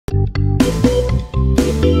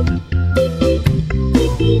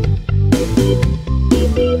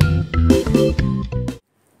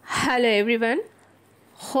Hello everyone.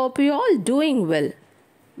 Hope you all doing well.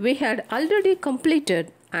 We had already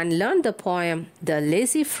completed and learned the poem The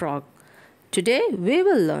Lazy Frog. Today we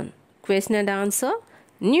will learn question and answer,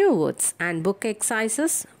 new words and book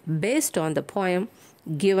exercises based on the poem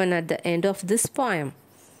given at the end of this poem.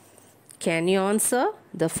 Can you answer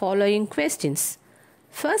the following questions?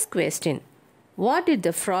 First question. What did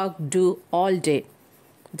the frog do all day?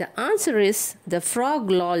 The answer is the frog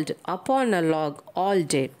lolled upon a log all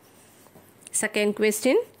day. Second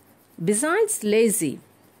question. Besides lazy,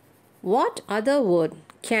 what other word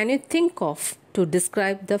can you think of to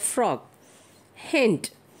describe the frog?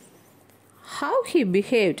 Hint. How he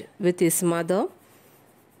behaved with his mother.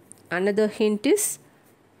 Another hint is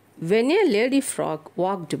when a lady frog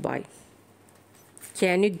walked by.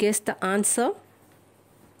 Can you guess the answer?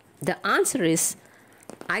 The answer is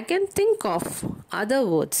I can think of other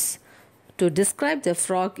words to describe the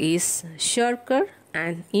frog is shirker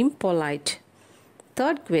and impolite.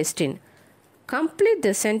 Third question. Complete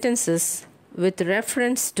the sentences with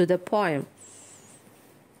reference to the poem.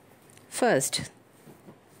 First,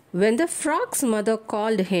 when the frog's mother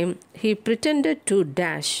called him, he pretended to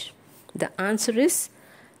dash. The answer is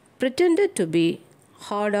pretended to be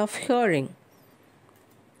hard of hearing.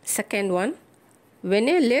 Second one, when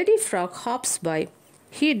a lady frog hops by,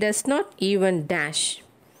 he does not even dash.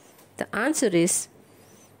 The answer is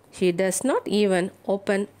he does not even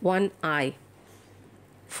open one eye.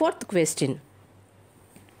 Fourth question.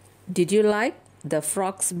 Did you like the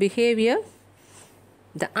frog's behavior?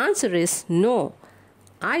 The answer is no.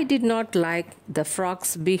 I did not like the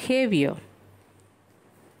frog's behavior.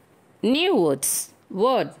 New words.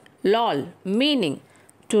 Word loll, meaning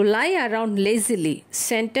to lie around lazily.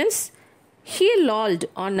 Sentence. He lolled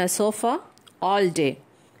on a sofa all day.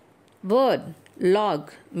 Word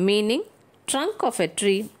log, meaning trunk of a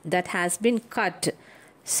tree that has been cut.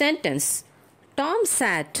 Sentence. Tom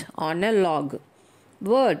sat on a log.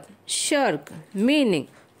 Word shirk, meaning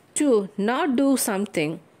to not do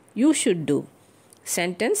something you should do.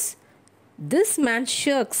 Sentence. This man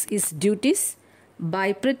shirks his duties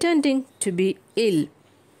by pretending to be ill.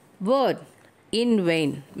 Word in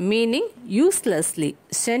vain, meaning uselessly.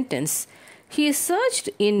 Sentence. He searched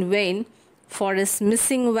in vain for his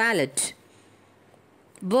missing wallet.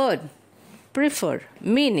 Word prefer,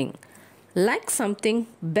 meaning like something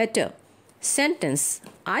better. Sentence.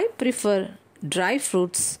 I prefer dry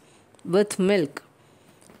fruits with milk.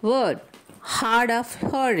 Word hard of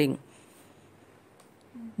hearing,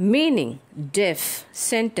 meaning deaf.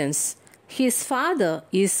 Sentence. His father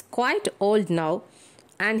is quite old now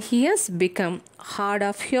and he has become hard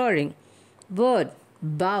of hearing. Word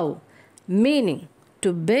bow, meaning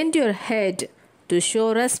to bend your head to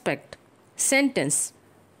show respect. Sentence.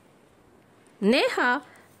 Neha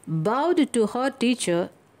bowed to her teacher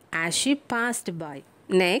as she passed by.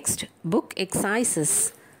 Next, book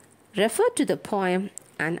exercises. Refer to the poem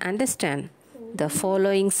and understand the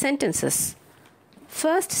following sentences.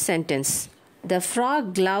 First sentence. The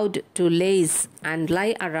frog loved to laze and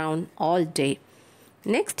lie around all day.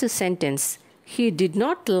 Next sentence. He did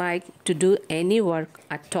not like to do any work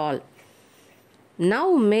at all.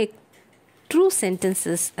 Now make true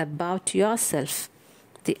sentences about yourself.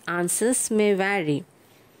 The answers may vary.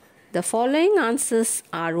 The following answers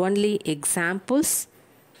are only examples.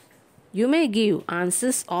 You may give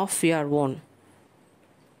answers of your own.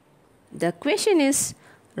 The question is,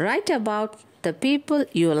 write about the people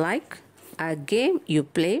you like, a game you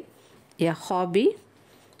play, a hobby,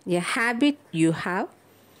 a habit you have.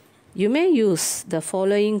 You may use the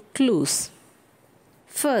following clues.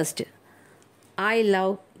 First, I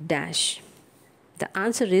love dash. The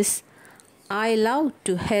answer is I love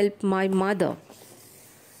to help my mother.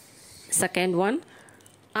 Second one,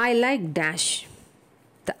 I like dash.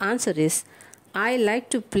 The answer is I like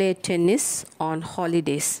to play tennis on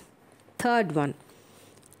holidays. Third one,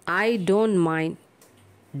 I don't mind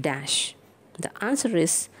dash. The answer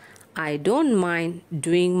is I don't mind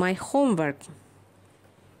doing my homework.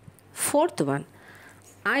 Fourth one,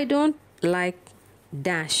 I don't like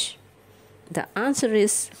dash. The answer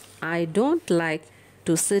is I don't like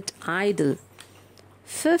to sit idle.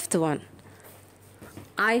 Fifth one,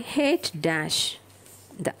 I hate dash.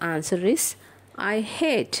 The answer is I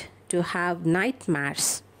hate to have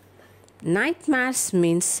nightmares. Nightmares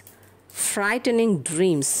means frightening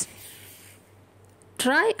dreams.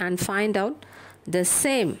 Try and find out the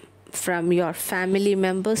same from your family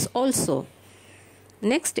members also.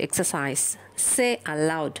 Next exercise. Say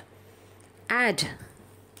aloud. Add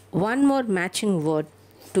one more matching word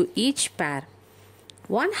to each pair.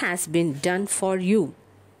 One has been done for you.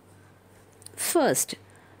 First,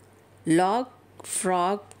 log,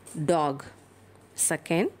 frog, dog.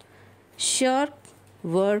 Second, shirk,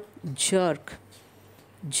 verb jerk.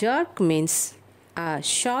 Jerk means a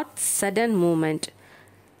short, sudden movement,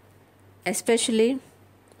 especially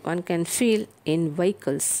one can feel in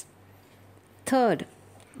vehicles. Third,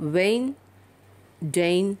 vain,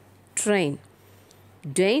 deign, train.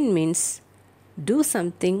 Deign means do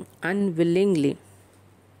something unwillingly.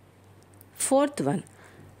 Fourth one,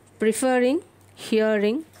 preferring,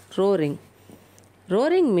 hearing, roaring.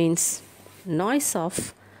 Roaring means noise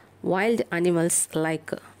of wild animals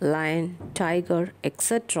like lion, tiger,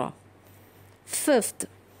 etc. Fifth,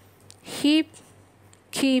 heap,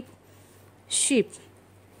 keep, sheep.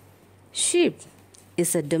 Sheep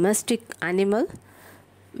is a domestic animal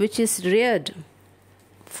which is reared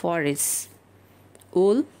for its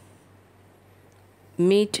wool,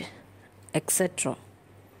 meat, etc.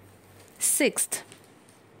 Sixth,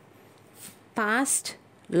 past,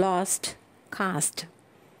 lost, cast.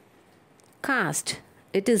 Cast,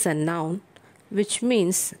 it is a noun which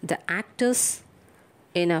means the actors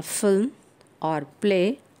in a film or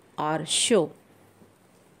play or show.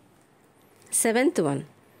 Seventh one,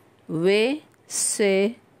 way,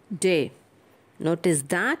 say, day. Notice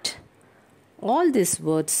that all these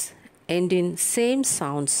words end in same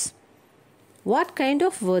sounds. What kind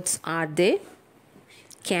of words are they?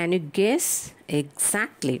 Can you guess?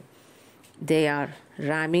 Exactly. They are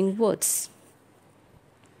rhyming words.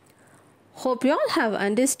 Hope you all have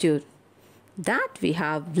understood that we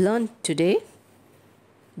have learned today.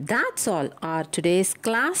 That's all our today's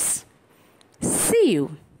class. See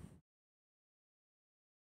you.